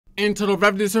Internal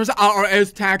Revenue Service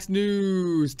IRS tax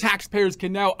news. Taxpayers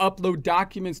can now upload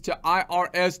documents to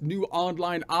IRS. New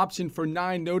online option for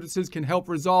 9 notices can help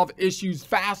resolve issues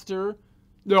faster.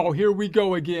 No, here we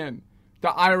go again. The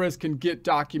IRS can get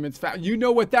documents fast. You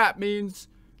know what that means.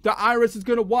 The IRS is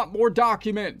going to want more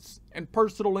documents and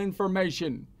personal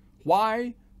information.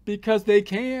 Why? Because they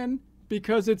can.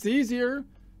 Because it's easier.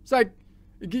 It's like,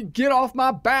 get off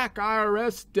my back,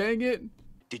 IRS, dang it.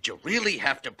 Did you really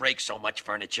have to break so much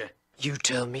furniture? You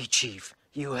tell me, Chief.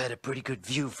 You had a pretty good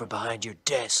view from behind your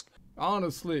desk.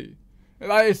 Honestly.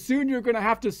 I assume you're going to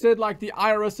have to send like the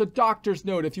IRS a doctor's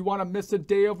note if you want to miss a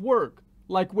day of work.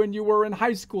 Like when you were in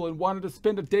high school and wanted to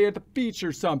spend a day at the beach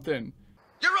or something.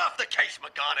 You're off the case,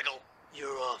 McGonagall.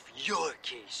 You're off your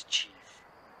case, Chief.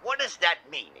 What does that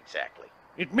mean exactly?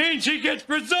 It means he gets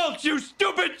results, you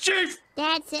stupid chief!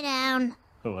 Dad, sit down.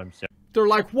 Oh, I'm sorry. They're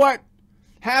like, what?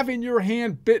 Having your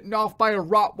hand bitten off by a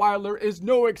Rottweiler is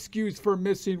no excuse for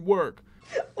missing work.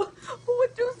 Who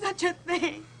would do such a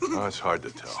thing? Oh, it's hard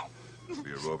to tell.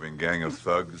 Be a roving gang of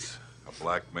thugs, a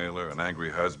blackmailer, an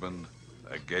angry husband,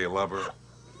 a gay lover.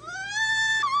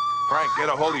 Frank, get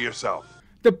a hold of yourself.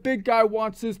 The big guy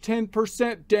wants his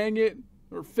 10%, dang it,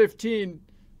 or 15,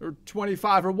 or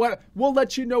 25, or what. We'll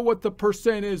let you know what the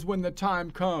percent is when the time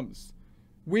comes.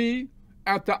 We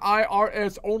at the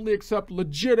IRS only accept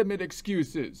legitimate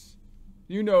excuses.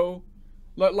 You know,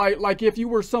 like if you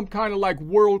were some kind of like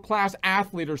world-class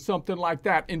athlete or something like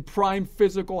that in prime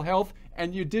physical health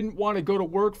and you didn't want to go to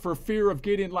work for fear of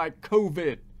getting like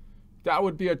COVID, that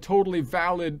would be a totally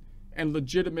valid and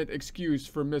legitimate excuse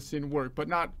for missing work, but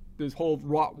not this whole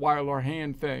Rottweiler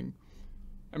hand thing.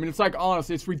 I mean, it's like,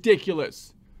 honestly, it's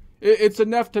ridiculous. It's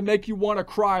enough to make you want to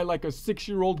cry like a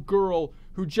 6-year-old girl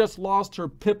who just lost her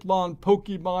Piplon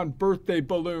Pokemon birthday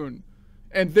balloon.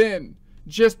 And then,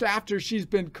 just after she's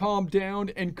been calmed down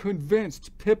and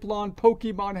convinced Piplon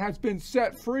Pokemon has been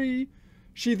set free,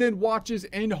 she then watches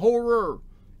in horror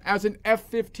as an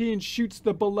F-15 shoots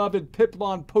the beloved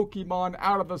Piplon Pokemon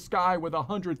out of the sky with a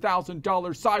 $100,000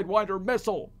 Sidewinder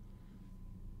missile.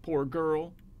 Poor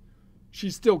girl. She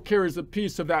still carries a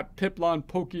piece of that Piplon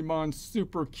Pokemon's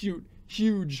super cute,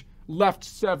 huge left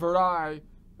severed eye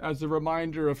as a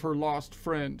reminder of her lost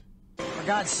friend. For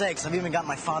God's sakes, I've even got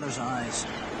my father's eyes.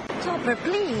 Topper,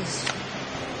 please.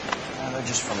 They're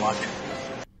just for luck.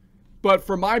 But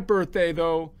for my birthday,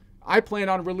 though, I plan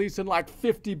on releasing like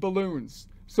 50 balloons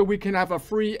so we can have a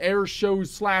free air show /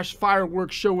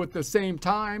 fireworks show at the same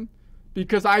time.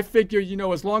 Because I figure, you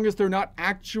know, as long as they're not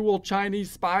actual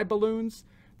Chinese spy balloons,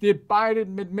 the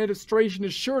Biden administration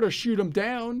is sure to shoot them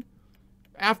down.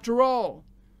 After all,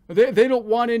 they don't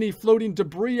want any floating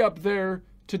debris up there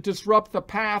to disrupt the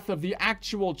path of the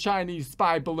actual Chinese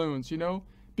spy balloons, you know?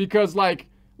 Because like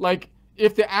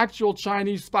if the actual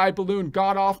Chinese spy balloon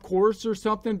got off course or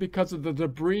something because of the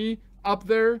debris up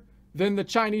there, then the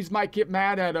Chinese might get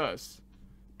mad at us,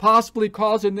 possibly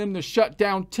causing them to shut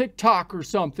down TikTok or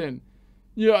something.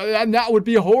 You know, and that would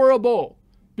be horrible.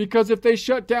 Because if they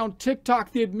shut down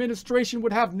TikTok, the administration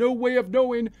would have no way of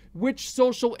knowing which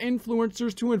social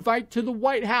influencers to invite to the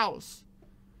White House.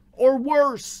 Or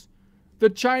worse, the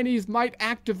Chinese might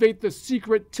activate the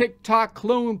secret TikTok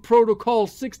clone protocol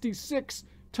 66,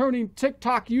 turning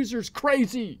TikTok users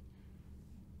crazy.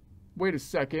 Wait a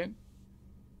second.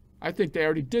 I think they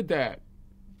already did that.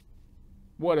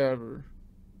 Whatever.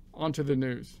 On to the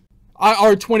news.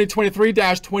 IR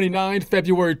 2023-29,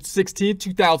 February 16,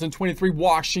 2023,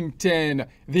 Washington.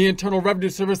 The Internal Revenue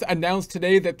Service announced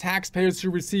today that taxpayers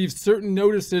who receive certain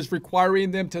notices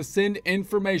requiring them to send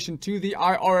information to the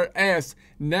IRS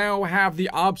now have the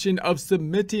option of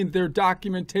submitting their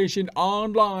documentation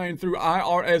online through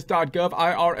IRS.gov,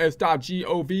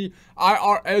 IRS.gov,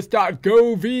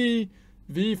 IRS.gov.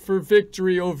 V for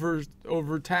victory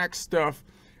over tax stuff.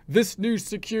 This new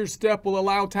secure step will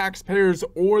allow taxpayers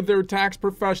or their tax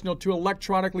professional to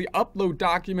electronically upload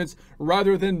documents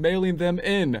rather than mailing them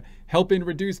in, helping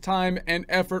reduce time and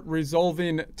effort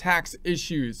resolving tax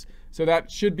issues. So that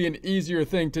should be an easier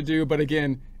thing to do. But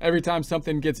again, every time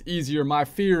something gets easier, my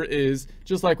fear is,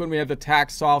 just like when we had the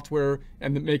tax software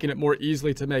and making it more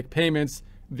easily to make payments,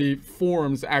 the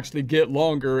forms actually get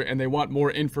longer and they want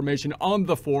more information on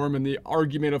the form. And the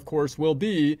argument, of course, will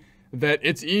be that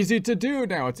it's easy to do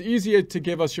now. It's easier to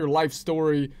give us your life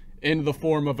story in the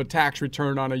form of a tax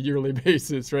return on a yearly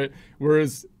basis, right?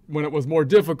 Whereas when it was more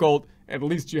difficult, at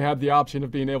least you had the option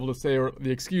of being able to say, or the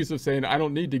excuse of saying, I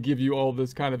don't need to give you all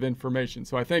this kind of information.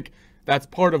 So I think that's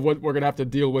part of what we're going to have to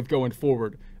deal with going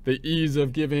forward. The ease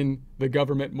of giving the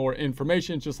government more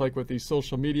information, just like with these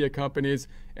social media companies.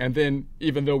 And then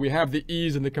even though we have the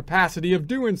ease and the capacity of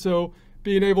doing so,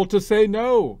 being able to say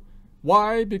no.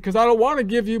 Why? Because I don't want to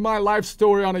give you my life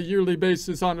story on a yearly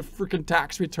basis on a freaking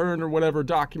tax return or whatever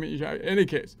document you have. In any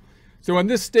case. So in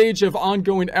this stage of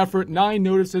ongoing effort, 9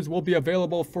 notices will be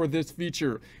available for this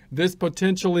feature. This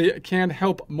potentially can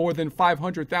help more than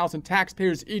 500,000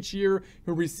 taxpayers each year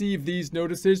who receive these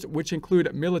notices, which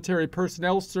include military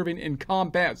personnel serving in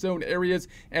combat zone areas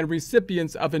and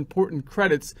recipients of important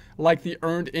credits like the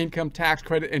Earned Income Tax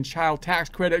Credit and Child Tax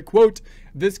Credit. Quote,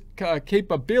 this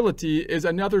capability is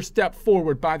another step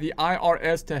forward by the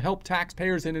IRS to help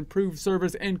taxpayers and improve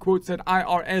service, end quote, said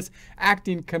IRS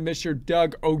Acting Commissioner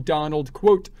Doug O'Donnell.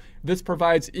 Quote, this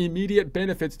provides immediate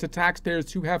benefits to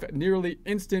taxpayers who have nearly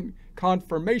instant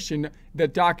confirmation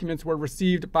that documents were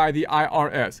received by the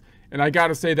IRS. And I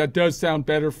gotta say, that does sound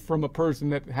better from a person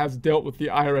that has dealt with the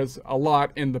IRS a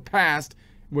lot in the past,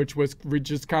 which was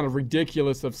just kind of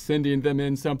ridiculous of sending them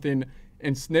in something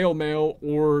in snail mail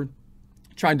or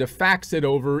trying to fax it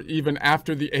over even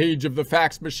after the age of the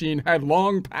fax machine had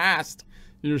long passed.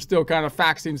 You're still kind of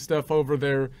faxing stuff over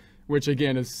there, which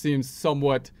again seems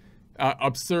somewhat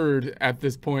absurd at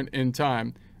this point in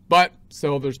time. But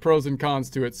so there's pros and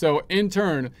cons to it. So in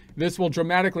turn, this will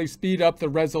dramatically speed up the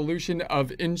resolution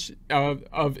of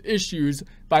issues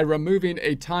by removing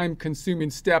a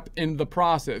time-consuming step in the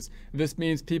process. This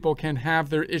means people can have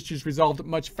their issues resolved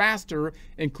much faster,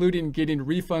 including getting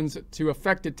refunds to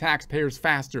affected taxpayers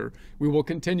faster. We will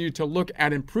continue to look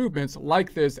at improvements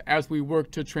like this as we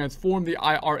work to transform the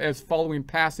IRS following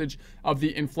passage of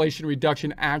the Inflation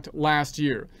Reduction Act last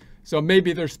year. So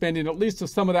maybe they're spending at least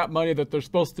some of that money that they're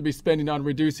supposed to be spending on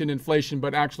reducing inflation,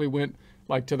 but actually went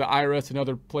like to the IRS and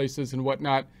other places and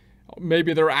whatnot.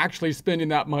 Maybe they're actually spending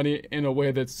that money in a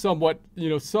way that's somewhat,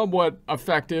 somewhat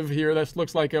effective here. This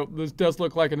does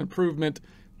look like an improvement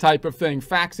type of thing.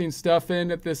 Faxing stuff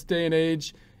in at this day and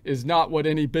age is not what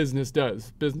any business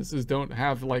does. Businesses don't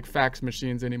have like fax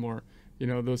machines anymore,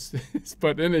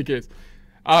 but in any case.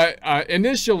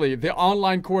 Initially, the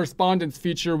online correspondence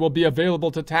feature will be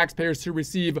available to taxpayers who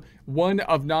receive one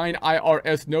of 9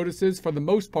 IRS notices. For the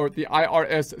most part, the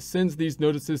IRS sends these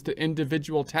notices to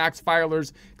individual tax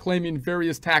filers claiming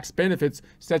various tax benefits,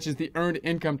 such as the Earned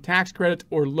Income Tax Credit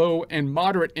or low and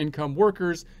moderate income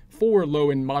workers. For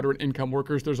low and moderate income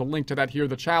workers, there's a link to that here.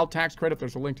 The Child Tax Credit,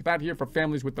 there's a link to that here. For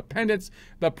families with dependents,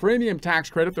 the Premium Tax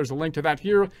Credit, there's a link to that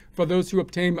here. For those who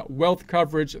obtain wealth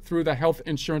coverage through the health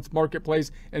insurance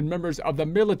marketplace, and members of the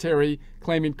military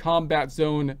claiming combat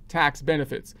zone tax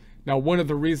benefits. Now, one of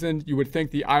the reasons you would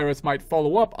think the IRS might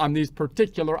follow up on these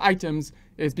particular items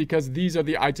is because these are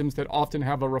the items that often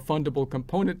have a refundable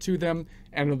component to them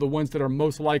and are the ones that are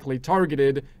most likely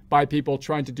targeted by people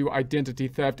trying to do identity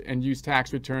theft and use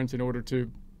tax returns in order to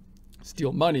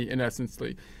steal money, in essence.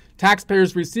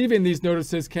 Taxpayers receiving these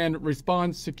notices can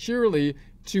respond securely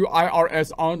to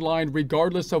IRS Online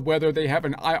regardless of whether they have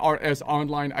an IRS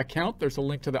Online account. There's a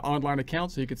link to the online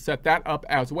account, so you could set that up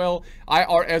as well.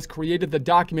 IRS created the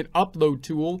document upload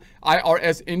tool.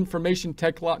 IRS information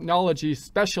technology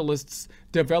specialists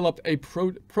developed a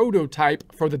prototype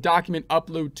for the document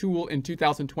upload tool in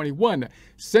 2021.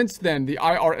 Since then, the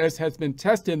IRS has been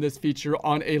testing this feature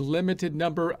on a limited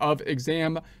number of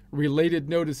exam-related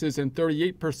notices, and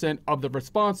 38% of the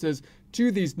responses to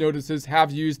these notices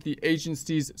have used the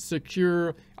agency's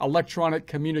secure electronic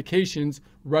communications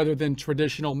rather than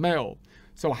traditional mail.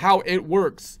 So how it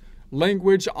works.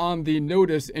 Language on the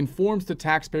notice informs the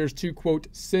taxpayers to, quote,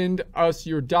 send us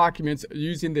your documents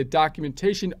using the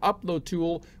documentation upload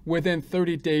tool within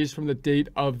 30 days from the date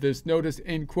of this notice,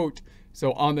 end quote.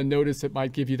 So on the notice, it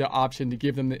might give you the option to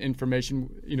give them the information.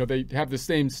 They have the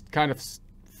same kind of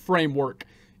framework.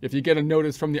 If you get a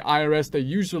notice from the IRS, they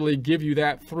usually give you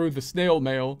that through the snail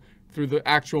mail, through the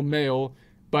actual mail,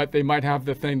 but they might have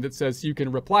the thing that says you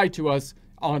can reply to us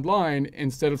online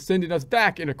instead of sending us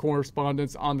back in a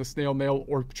correspondence on the snail mail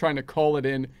or trying to call it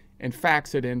in and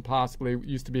fax it in possibly. It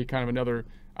used to be kind of another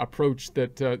approach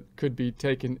that could be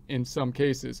taken in some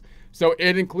cases. So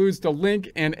it includes the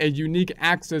link and a unique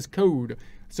access code.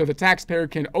 So the taxpayer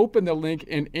can open the link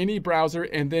in any browser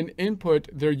and then input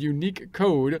their unique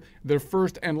code, their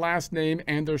first and last name,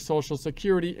 and their social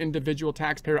security, individual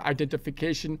taxpayer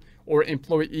identification, or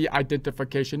employee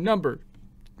identification number.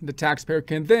 The taxpayer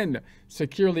can then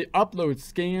securely upload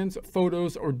scans,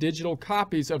 photos, or digital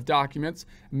copies of documents,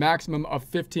 maximum of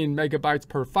 15 megabytes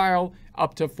per file,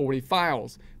 up to 40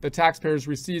 files. The taxpayer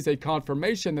receives a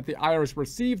confirmation that the IRS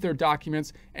received their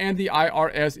documents, and the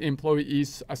IRS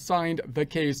employees assigned the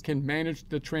case can manage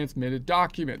the transmitted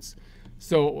documents.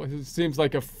 So it seems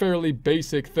like a fairly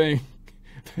basic thing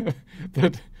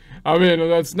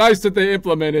that's nice that they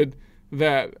implemented.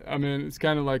 that, I mean, it's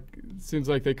kind of like, it seems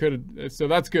like they could have, so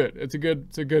that's good. It's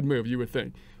a good move, you would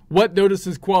think. What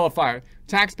notices qualify?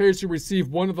 Taxpayers who receive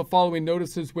one of the following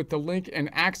notices with the link and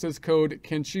access code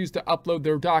can choose to upload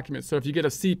their documents. So if you get a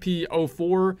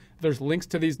CP04, there's links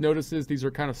to these notices. These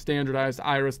are kind of standardized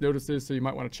IRS notices, so you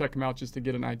might want to check them out just to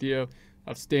get an idea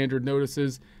of standard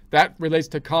notices. That relates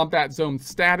to combat zone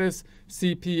status.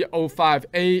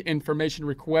 CP05A, information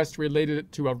request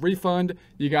related to a refund.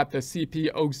 You got the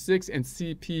CP06 and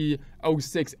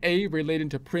CP06A relating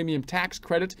to premium tax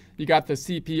credit. You got the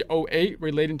CP08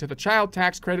 relating to the child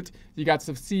tax credit. You got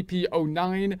some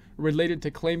CP09 related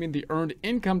to claiming the earned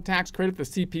income tax credit. The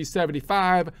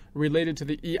CP75 related to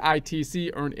the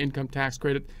EITC, earned income tax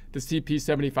credit. The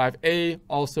CP75A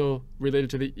also related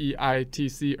to the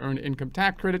EITC, earned income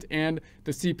tax credit. And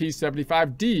the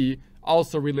CP75D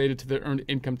also related to the earned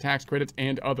income tax credit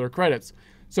and other credits.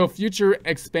 So future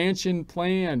expansion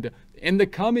planned. In the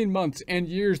coming months and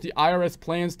years, the IRS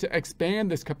plans to expand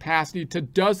this capacity to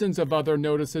dozens of other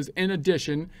notices. In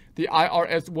addition, the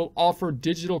IRS will offer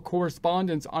digital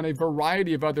correspondence on a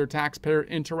variety of other taxpayer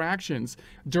interactions.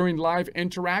 During live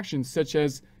interactions, such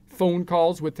as phone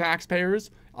calls with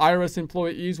taxpayers, IRS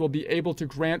employees will be able to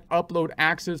grant upload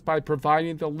access by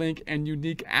providing the link and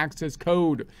unique access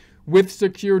code. With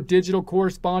secure digital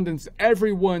correspondence,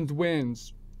 everyone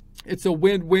wins. It's a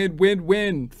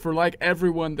win-win-win-win for like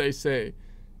everyone, they say.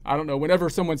 I don't know. Whenever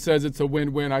someone says it's a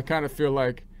win-win, I kind of feel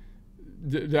like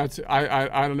that's,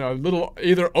 I don't know, a little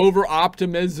either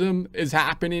over-optimism is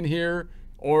happening here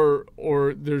or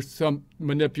there's some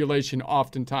manipulation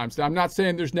oftentimes. Now, I'm not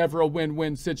saying there's never a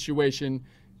win-win situation,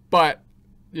 but,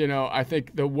 you know, I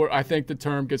think the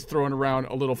term gets thrown around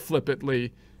a little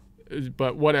flippantly,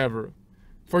 but whatever.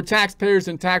 For taxpayers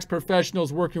and tax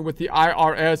professionals working with the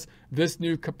IRS, this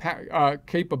new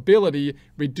capability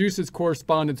reduces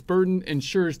correspondence burden,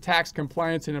 ensures tax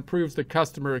compliance, and improves the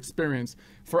customer experience.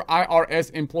 For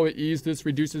IRS employees, this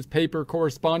reduces paper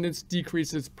correspondence,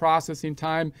 decreases processing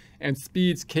time, and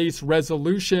speeds case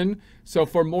resolution. So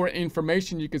for more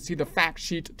information, you can see the fact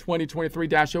sheet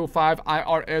 2023-05,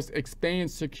 IRS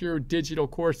expands secure digital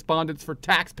correspondence for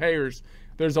taxpayers.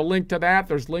 There's a link to that.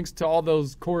 There's links to all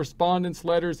those correspondence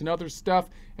letters and other stuff,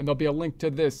 and there'll be a link to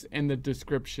this in the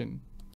description.